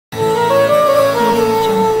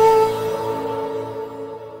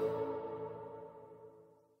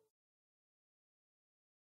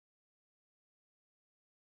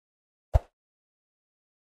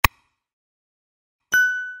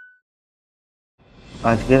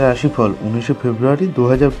আজকের রাশিফল 19 ফেব্রুয়ারি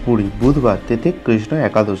 2020 বুধবার তিথি কৃষ্ণ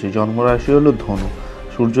একাদশী। জন্মরাশি হল ধনু।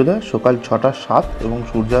 সূর্যোদয় সকাল 6টা 7 এবং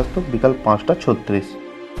সূর্যাস্ত বিকাল 5টা 36।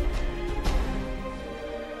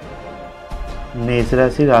 মেষ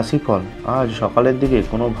রাশির রাশিফল। আজ সকালের দিকে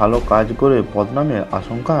কোনো ভালো কাজ করে বদনামের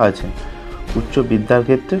আশঙ্কা আছে। উচ্চ বিদ্যার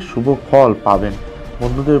ক্ষেত্রে শুভ ফল পাবেন।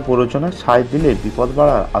 বন্ধুদের প্ররোচনায় সায় দিলে বিপদ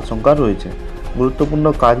বাড়ার আশঙ্কা রয়েছে। গুরুত্বপূর্ণ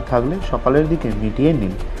কাজ থাকলে সকালের দিকে মিটিয়ে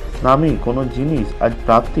নিন। নামী কোনো জিনিস আজ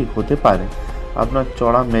প্রাপ্তি হতে পারে। আপনার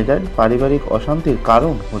চড়া মেজাজ পারিবারিক অশান্তির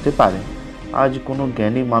কারণ হতে পারে। আজ কোনো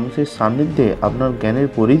জ্ঞানী মানুষের সান্নিধ্যে আপনার জ্ঞানের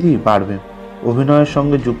পরিধি বাড়বে। অভিনয়ের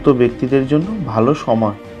সঙ্গে যুক্ত ব্যক্তিদের জন্য ভালো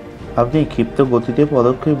সময়। আপনি ক্ষিপ্ত গতিতে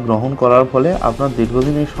পদক্ষেপ গ্রহণ করার ফলে আপনার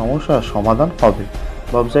দীর্ঘদিনের সমস্যার সমাধান হবে।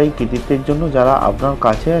 ব্যবসায়িক কৃতিত্বের জন্য যারা আপনার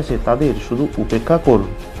কাছে আসে তাদের শুধু উপেক্ষা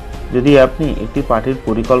করুন। যদি আপনি একটি পার্টির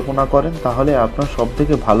পরিকল্পনা করেন তাহলে আপনার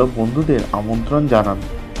সবথেকে ভালো বন্ধুদের আমন্ত্রণ জানান।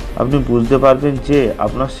 আপনি বুঝতে পারবেন যে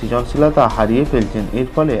আপনার সৃজনশীলতা হারিয়ে ফেলছেন, এর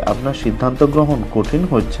ফলে আপনার সিদ্ধান্ত গ্রহণ কঠিন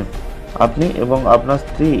হচ্ছে। আপনি এবং আপনার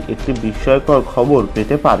স্ত্রী একটি বিস্ময়কর খবর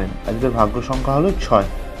পেতে পারেন। আজকের ভাগ্য সংখ্যা হলো 6।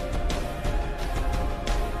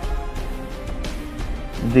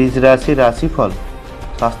 বৃষ রাশির রাশিফল।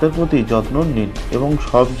 স্বাস্থ্যের প্রতি যত্ন নিন এবং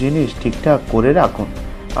সব জিনিস ঠিকঠাক করে রাখুন।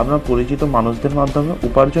 আপনার পরিচিত মানুষদের মাধ্যমে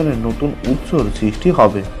উপার্জনের নতুন উৎসর সৃষ্টি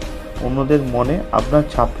হবে। অন্যদের মনে আপনার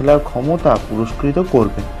ছাপ ফেলার ক্ষমতা পুরস্কৃত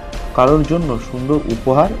করবে। কারোর জন্য সুন্দর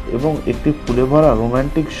উপহার এবং একটি ফুলে ভরা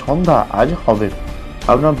রোম্যান্টিক সন্ধ্যা আজ হবে।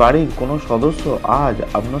 আপনার বাড়ির কোনো সদস্য আজ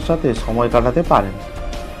আপনার সাথে সময় কাটাতে পারেন।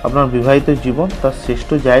 আপনার বিবাহিত জীবন তার শ্রেষ্ঠ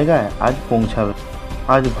জায়গায় আজ পৌঁছাবে।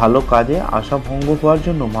 আজ ভালো কাজে আশা ভঙ্গ হওয়ার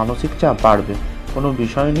জন্য মানসিক চাপ বাড়বে। কোনো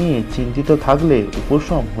বিষয় নিয়ে চিন্তিত থাকলে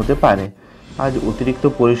উপশম হতে পারে। আজ অতিরিক্ত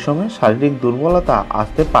পরিশ্রমে শারীরিক দুর্বলতা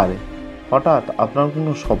আসতে পারে। হঠাৎ আপনার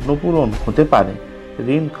কোনো স্বপ্ন পূরণ হতে পারে।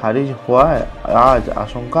 ঋণ খারিজ হওয়ায় আজ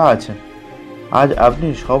আশঙ্কা আছে। আজ আপনি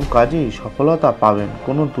সব কাজেই সফলতা পাবেন।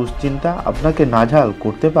 কোনো দুশ্চিন্তা আপনাকে নাজেহাল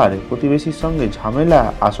করতে পারে। প্রতিবেশীর সঙ্গে ঝামেলা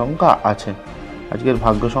আশঙ্কা আছে। আজকের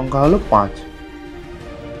ভাগ্য সংখ্যা হলো 5।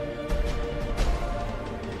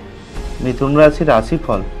 মিথুন রাশির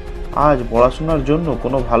রাশিফল। আজ পড়াশোনার জন্য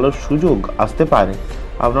কোনো ভালো সুযোগ আসতে পারে।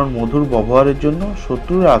 আপনার মধুর ব্যবহারের জন্য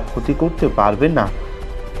শত্রুরা ক্ষতি করতে পারবে না।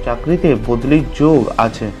 চাকরিতে বদলির যোগ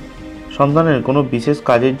আছে। সন্তানের কোনো বিশেষ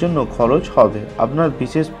কাজের জন্য খরচ হবে। আপনার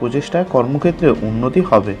বিশেষ প্রচেষ্টায় কর্মক্ষেত্রে উন্নতি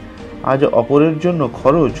হবে। আজ অপরের জন্য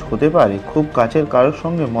খরচ হতে পারে। খুব কাছের কারোর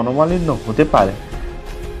সঙ্গে মনোমালিন্য হতে পারে।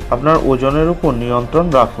 আপনার ওজনের উপর নিয়ন্ত্রণ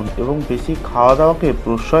রাখুন এবং বেশি খাওয়া দাওয়াকে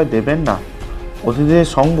প্রশ্রয় দেবেন না। অতিথিদের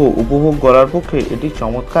সঙ্গ উপভোগ করার পক্ষে এটি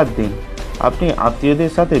চমৎকার দিন। আপনি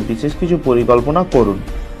আত্মীয়দের সাথে বিশেষ কিছু পরিকল্পনা করুন।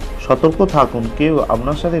 সতর্ক থাকুন, কেউ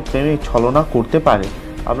আপনার সাথে প্রেমে ছলনা করতে পারে।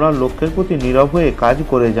 আপনার লক্ষ্যের প্রতি নীরব হয়ে কাজ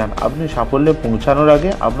করে যান। আপনি সাফল্যে পৌঁছানোর আগে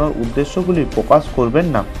আপনার উদ্দেশ্যগুলি প্রকাশ করবেন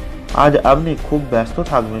না। আজ আপনি খুব ব্যস্ত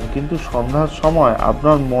থাকবেন, কিন্তু সন্ধ্যার সময়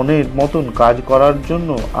আপনার মনের মতন কাজ করার জন্য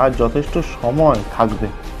আজ যথেষ্ট সময় থাকবে।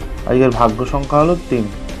 আজকের ভাগ্য সংখ্যা হলো 3।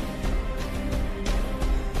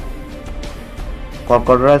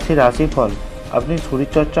 কর্কট রাশির রাশিফল। আপনি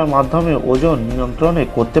শরীরচর্চার মাধ্যমে ওজন নিয়ন্ত্রণে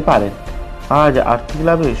করতে পারেন। আজ আর্থিক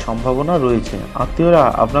লাভের সম্ভাবনা রয়েছে। আত্মীয়রা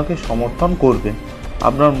আপনাকে সমর্থন করবে।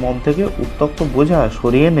 আপনার মন থেকে উত্তপ্ত বোঝা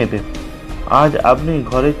সরিয়ে নেবে। আজ আপনি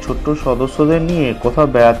ঘরের ছোট্ট সদস্যদের নিয়ে কোথাও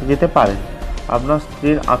বেড়াতে যেতে পারেন। আপনার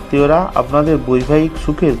স্ত্রীর আত্মীয়রা আপনাদের বৈবাহিক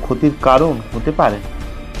সুখের ক্ষতির কারণ হতে পারে।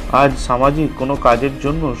 আজ সামাজিক কোনো কাজের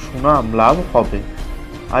জন্য সুনাম লাভ হবে।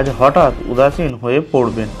 আজ হঠাৎ উদাসীন হয়ে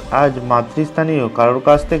পড়বেন। আজ মাতৃস্থানীয় কারোর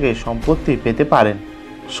কাছ থেকে সম্পত্তি পেতে পারেন।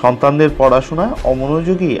 সন্তানদের পড়াশোনায়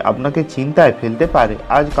অমনোযোগী আপনাকে চিন্তায় ফেলতে পারে।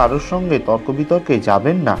 আজ কারোর সঙ্গে তর্ক বিতর্কে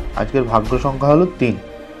যাবেন না। আজকের ভাগ্য সংখ্যা হলো 3।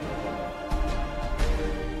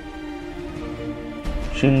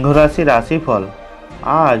 সিংহ রাশির রাশিফল।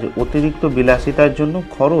 আজ অতিরিক্ত বিলাসিতার জন্য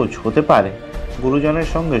খরচ হতে পারে। গুরুজনের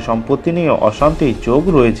সঙ্গে সম্পত্তি নিয়ে অশান্তির যোগ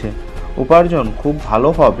রয়েছে। উপার্জন খুব ভালো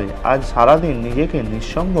হবে। আজ সারাদিন নিজেকে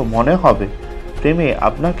নিঃসঙ্গ মনে হবে। প্রেমে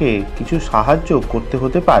আপনাকে কিছু সাহায্য করতে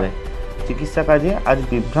হতে পারে। চিকিৎসা কাজে আজ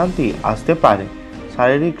বিভ্রান্তি আসতে পারে।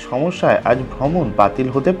 শারীরিক সমস্যায় আজ ভ্রমণ বাতিল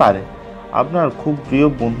হতে পারে। আপনার খুব প্রিয়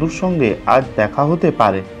বন্ধুর সঙ্গে আজ দেখা হতে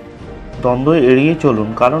পারে। দ্বন্দ্ব এড়িয়ে চলুন,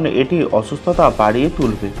 কারণ এটি অসুস্থতা বাড়িয়ে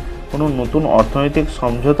তুলবে। কোনো নতুন অর্থনৈতিক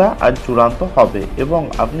সমঝোতা আজ চূড়ান্ত হবে এবং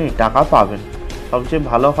আপনি টাকা পাবেন। সবচেয়ে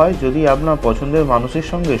ভালো হয় যদি আপনার পছন্দের মানুষের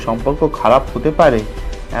সঙ্গে সম্পর্ক খারাপ হতে পারে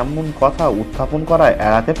এমন কথা উত্থাপন করা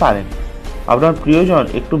এড়াতে পারেন। আপনার প্রিয়জন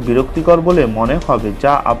একটু বিরক্তিকর বলে মনে হবে,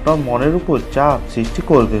 যা আপনার মনের উপর চাপ সৃষ্টি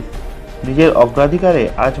করবে। নিজের অগ্রাধিকারে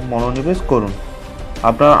আজ মনোনিবেশ করুন।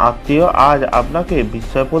 আপনার আত্মীয় আজ আপনাকে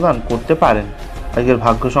বিস্ময় প্রদান করতে পারেন। আজকের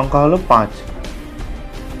ভাগ্য সংখ্যা হলো 5।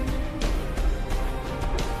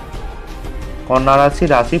 কন্যা রাশির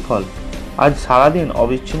রাশিফল। আজ সারাদিন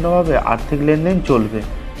অবিচ্ছিন্নভাবে আর্থিক লেনদেন চলবে।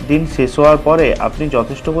 দিন শেষ হওয়ার পরে আপনি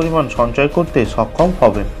যথেষ্ট পরিমাণ সঞ্চয় করতে সক্ষম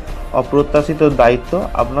হবেন। অপ্রত্যাশিত দায়িত্ব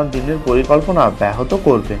আপনার দিনের পরিকল্পনা ব্যাহত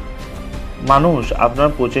করবে। মানুষ আপনার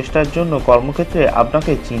প্রচেষ্টার জন্য কর্মক্ষেত্রে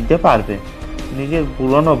আপনাকে চিনতে পারবে। নিজের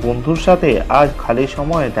পুরনো বন্ধুর সাথে আজ খালি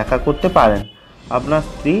সময়ে দেখা করতে পারেন। আপনার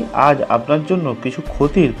স্ত্রী আজ আপনার জন্য কিছু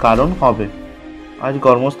ক্ষতির কারণ হবে। আজ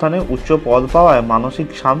কর্মস্থানে উচ্চ পদ পাওয়ায় মানসিক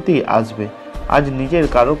শান্তি আসবে। আজ নিজের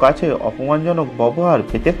কারো কাছে অপমানজনক ব্যবহার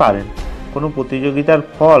পেতে পারেন। কোনো প্রতিযোগিতার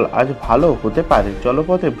ফল আজ ভালো হতে পারে।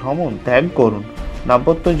 জলপথে ভ্রমণ ত্যাগ করুন।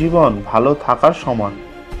 দাম্পত্য জীবন ভালো থাকার সমান।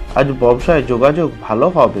 আজ ব্যবসায় যোগাযোগ ভালো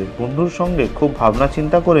হবে। বন্ধুর সঙ্গে খুব ভাবনা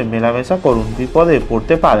চিন্তা করে মেলামেশা করুন। বিপদে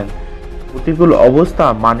পড়তে পারেন। প্রতিকূল অবস্থা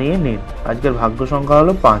মানিয়ে নিন। আজকের ভাগ্য সংখ্যা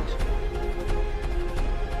হলো 5।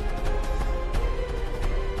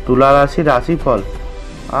 তুলা রাশি রাশিফল।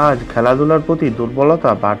 আজ খেলাধুলার প্রতি দুর্বলতা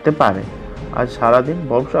বাড়তে পারে। আজ সারাদিন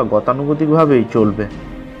ব্যবসা গতানুগতিকভাবেই চলবে।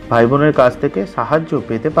 ভাই বোনের কাছ থেকে সাহায্য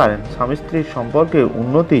পেতে পারেন। স্বামী স্ত্রীর সম্পর্কে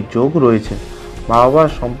উন্নতির যোগ রয়েছে। বাবার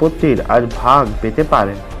সম্পত্তির আজ ভাগ পেতে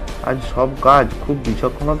পারেন। আজ সব কাজ খুব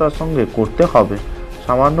বিচক্ষণতার সঙ্গে করতে হবে।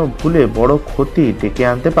 সামান্য ভুলে বড় ক্ষতি ডেকে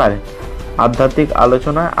আনতে পারে। আধ্যাত্মিক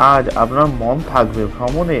আলোচনায় আজ আপনার মন থাকবে।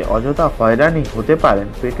 ভ্রমণে অযথা হয়রানি হতে পারেন।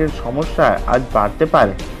 পেটের সমস্যায় আজ বাড়তে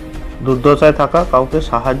পারে। দুর্দশায় থাকা কাউকে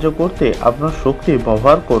সাহায্য করতে আপনার শক্তি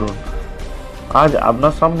ব্যবহার করুন। আজ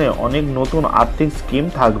আপনার সামনে অনেক নতুন আর্থিক স্কিম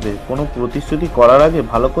থাকবে। কোনো প্রতিশ্রুতি করার আগে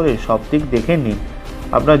ভালো করে সব দিক দেখে নিন।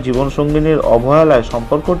 আপনার জীবনসঙ্গিনীর অবহেলায়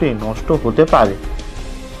সম্পর্কটি নষ্ট হতে পারে।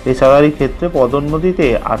 পেশাদারি ক্ষেত্রে পদোন্নতিতে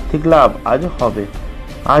আর্থিক লাভ আজ হবে।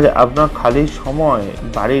 আজ আপনার খালি সময়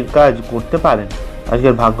বাড়ির কাজ করতে পারেন।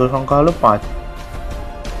 আজকের ভাগ্য সংখ্যা হলো 5।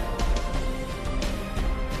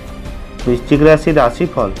 বৃশ্চিক রাশি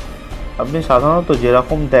রাশিফল। আপনি সাধারণত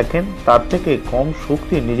যেরকম দেখেন তার থেকে কম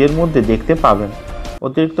শক্তি নিজের মধ্যে দেখতে পাবেন।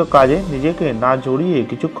 অতিরিক্ত কাজে নিজেকে না জড়িয়ে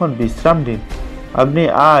কিছুক্ষণ বিশ্রাম দিন। আপনি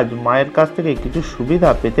আজ মায়ের কাছ থেকে কিছু সুবিধা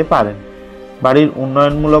পেতে পারেন। বাড়ির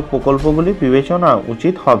উন্নয়নমূলক প্রকল্পগুলি বিবেচনা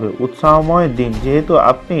উচিত হবে। উৎসাহময় দিন, যেহেতু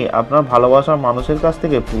আপনি আপনার ভালোবাসার মানুষের কাছ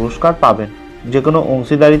থেকে পুরস্কার পাবেন। যে কোনো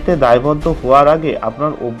অংশীদারিত্বে দায়বদ্ধ হওয়ার আগে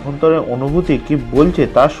আপনার অভ্যন্তরের অনুভূতি কি বলছে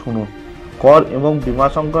তা শুনুন। কর এবং বীমা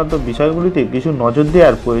সংক্রান্ত বিষয়গুলিতে কিছু নজর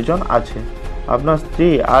দেওয়ার প্রয়োজন আছে। আপনার স্ত্রী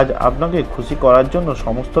আজ আপনাকে খুশি করার জন্য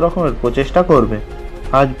সমস্ত রকমের প্রচেষ্টা করবে।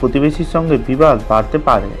 আজ প্রতিবেশীর সঙ্গে বিবাদ বাড়তে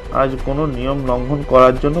পারে। আজ কোনো নিয়ম লঙ্ঘন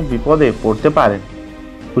করার জন্য বিপদে পড়তে পারেন।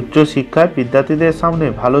 উচ্চশিক্ষায় বিদ্যার্থীদের সামনে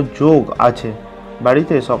ভালো যোগ আছে।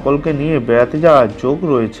 বাড়িতে সকলকে নিয়ে বেড়াতে যাওয়ার যোগ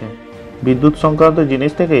রয়েছে। বিদ্যুৎ সংক্রান্ত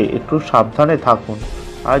জিনিস থেকে একটু সাবধানে থাকুন।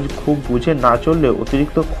 আজ খুব বুঝে না চললে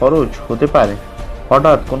অতিরিক্ত খরচ হতে পারে।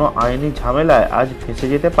 হঠাৎ কোনো আইনি ঝামেলায় আজ ফেঁসে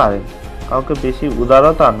যেতে পারেন। কাউকে বেশি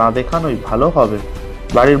উদারতা না দেখানোই ভালো হবে।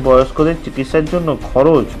 বাড়ির বয়স্কদের চিকিৎসার জন্য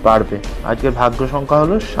খরচ বাড়বে। আজকের ভাগ্য সংখ্যা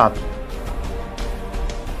হলো 7।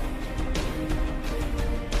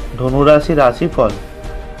 ধনুরাশি রাশিফল।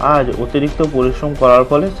 আজ অতিরিক্ত পরিশ্রম করার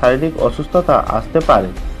ফলে শারীরিক অসুস্থতা আসতে পারে।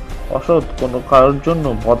 অসৎ কোনো কারোর জন্য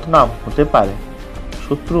বদনাম হতে পারে।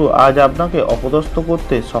 শত্রু আজ আপনাকে অপদস্থ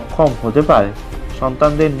করতে সক্ষম হতে পারে।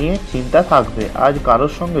 সন্তানদের নিয়ে চিন্তা থাকবে। আজ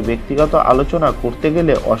কারোর সঙ্গে ব্যক্তিগত আলোচনা করতে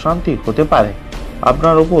গেলে অশান্তি হতে পারে।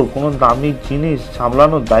 আপনার ওপর কোনো দামি জিনিস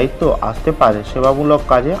সামলানোর দায়িত্ব আসতে পারে। সেবামূলক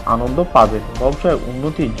কাজে আনন্দ পাবেন। ব্যবসায়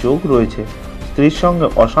উন্নতির যোগ রয়েছে। স্ত্রীর সঙ্গে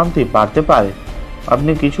অশান্তি বাড়তে পারে।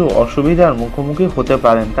 আপনি কিছু অসুবিধার মুখোমুখি হতে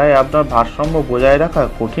পারেন, তাই আপনার ভারসাম্য বজায় রাখা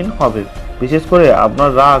কঠিন হবে। বিশেষ করে আপনার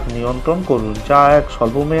রাগ নিয়ন্ত্রণ করুন, যা এক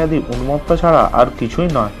স্বল্পমেয়াদী উন্মত্তা ছাড়া আর কিছুই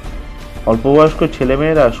নয়। অল্পবয়স্ক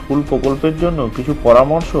ছেলেমেয়েরা স্কুল প্রকল্পের জন্য কিছু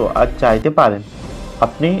পরামর্শ আজ চাইতে পারেন।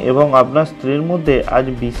 আপনি এবং আপনার স্ত্রীর মধ্যে আজ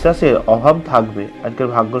বিশ্বাসের অভাব থাকবে। আজকের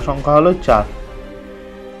ভাগ্য সংখ্যা হলো 4।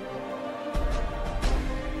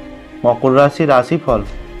 মকর রাশি রাশিফল।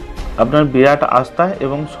 আপনার বিরাট আস্থা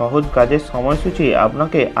এবং সহজ কাজের সময়সূচি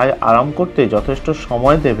আপনাকে আজ আরাম করতে যথেষ্ট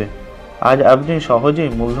সময় দেবে। আজ আপনি সহজেই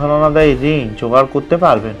মূলধনাদায়ী ঋণ জোগাড় করতে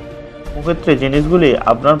পারবেন। কর্মক্ষেত্রে জিনিসগুলি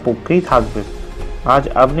আপনার পক্ষেই থাকবে। আজ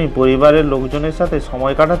আপনি পরিবারের লোকজনের সাথে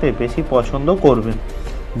সময় কাটাতে বেশি পছন্দ করবেন।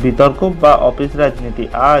 বিতর্ক বা অফিস রাজনীতি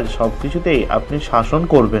আজ সব কিছুতেই আপনি শাসন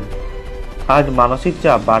করবেন। আজ মানসিক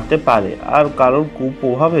চাপ বাড়তে পারে আর কারোর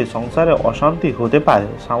কুপ্রভাবে সংসারে অশান্তি হতে পারে।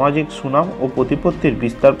 সামাজিক সুনাম ও প্রতিপত্তির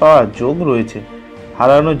বিস্তার পাওয়ার যোগ রয়েছে।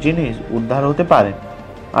 হারানো জিনিস উদ্ধার হতে পারে।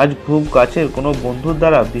 আজ খুব কাছের কোনো বন্ধুর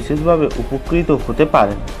দ্বারা বিশেষভাবে উপকৃত হতে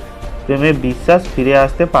পারেন। প্রেমে বিশ্বাস ফিরে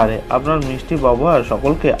আসতে পারে। আপনার মিষ্টি ব্যবহার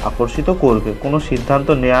সকলকে আকর্ষিত করবে। কোনো সিদ্ধান্ত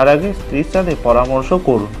নেওয়ার আগে স্ত্রীর সাথে পরামর্শ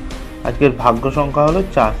করুন। আজকের ভাগ্য সংখ্যা হলো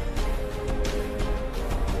 4।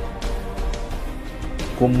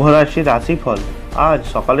 কুম্ভ রাশি রাশিফল। আজ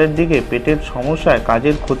সকালের দিকে পেটের সমস্যায়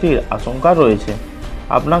কাজের ক্ষতির আশঙ্কা রয়েছে।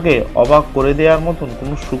 আপনাকে অবাক করে দেওয়ার মতন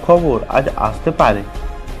কোনো সুখবর আজ আসতে পারে।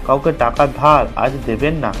 কাউকে টাকা ধার আজ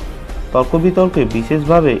দেবেন না। তর্ক বিতর্কে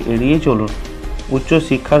বিশেষভাবে এড়িয়ে চলুন। উচ্চ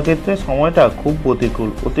শিক্ষার ক্ষেত্রে সময়টা খুব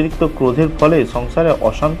প্রতিকূল। অতিরিক্ত ক্রোধের ফলে সংসারে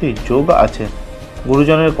অশান্তির যোগ আছে।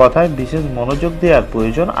 গুরুজনের কথায় বিশেষ মনোযোগ দেওয়ার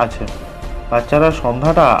প্রয়োজন আছে। বাচ্চারা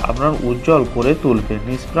সন্ধ্যাটা আপনার উজ্জ্বল করে তুলবে।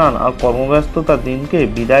 নিষ্প্রাণ আর কর্মব্যস্ততা দিনকে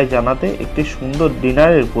বিদায় জানাতে একটি সুন্দর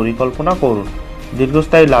ডিনারের পরিকল্পনা করুন।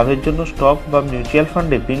 দীর্ঘস্থায়ী লাভের জন্য স্টক বা মিউচুয়াল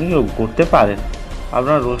ফান্ডে বিনিয়োগ করতে পারেন।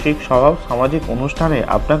 আপনার রসিক স্বভাব সামাজিক অনুষ্ঠানে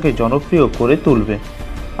আপনাকে জনপ্রিয় করে তুলবে।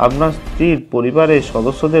 আপনার স্ত্রীর পরিবারের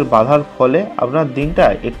সদস্যদের বাধার ফলে আপনার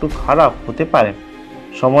দিনটা একটু খারাপ হতে পারে।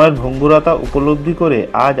 সময়ের ভঙ্গুরতা উপলব্ধি করে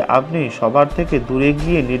আজ আপনি সবার থেকে দূরে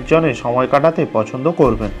গিয়ে নির্জনে সময় কাটাতে পছন্দ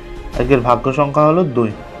করবেন। আজকের ভাগ্য সংখ্যা হলো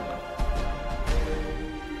 2।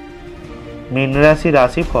 মীন রাশি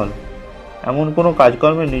রাশিফল। এমন কোনো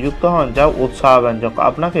কাজকর্মে নিযুক্ত হন যা উৎসাহব্যঞ্জক,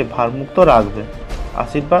 আপনাকে ভারমুক্ত রাখবে।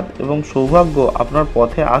 আশীর্বাদ এবং সৌভাগ্য আপনার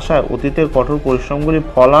পথে আসায় অতীতের কঠোর পরিশ্রমগুলি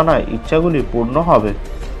ফল আনায় ইচ্ছাগুলি পূর্ণ হবে।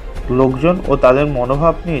 লোকজন ও তাদের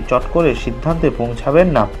মনোভাব নিয়ে চট করে সিদ্ধান্তে পৌঁছাবেন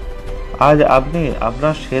না। আজ আপনি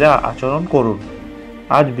আপনার সেরা আচরণ করুন।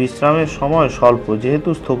 আজ বিশ্রামের সময় স্বল্প,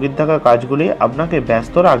 যেহেতু স্থগিত থাকা কাজগুলি আপনাকে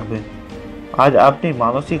ব্যস্ত রাখবে। আজ আপনি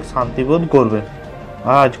মানসিক শান্তিবোধ করবেন।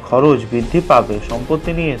 আজ খরচ বৃদ্ধি পাবে,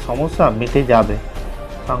 সম্পত্তি নিয়ে সমস্যা মিটে যাবে।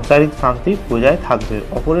 সাংসারিক শান্তি বজায় থাকবে।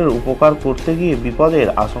 অপরের উপকার করতে গিয়ে বিপদের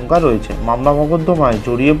আশঙ্কা রয়েছে। মামলা মোকদ্দমায়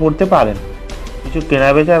জড়িয়ে পড়তে পারেন। কিছু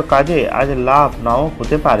কেনাবেচার কাজে আজ লাভ নাও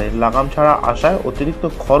হতে পারে। লাগাম ছাড়া আশায় অতিরিক্ত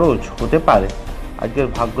খরচ হতে পারে। আজকের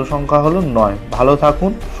ভাগ্য সংখ্যা হলো 9। ভালো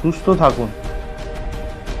থাকুন, সুস্থ থাকুন।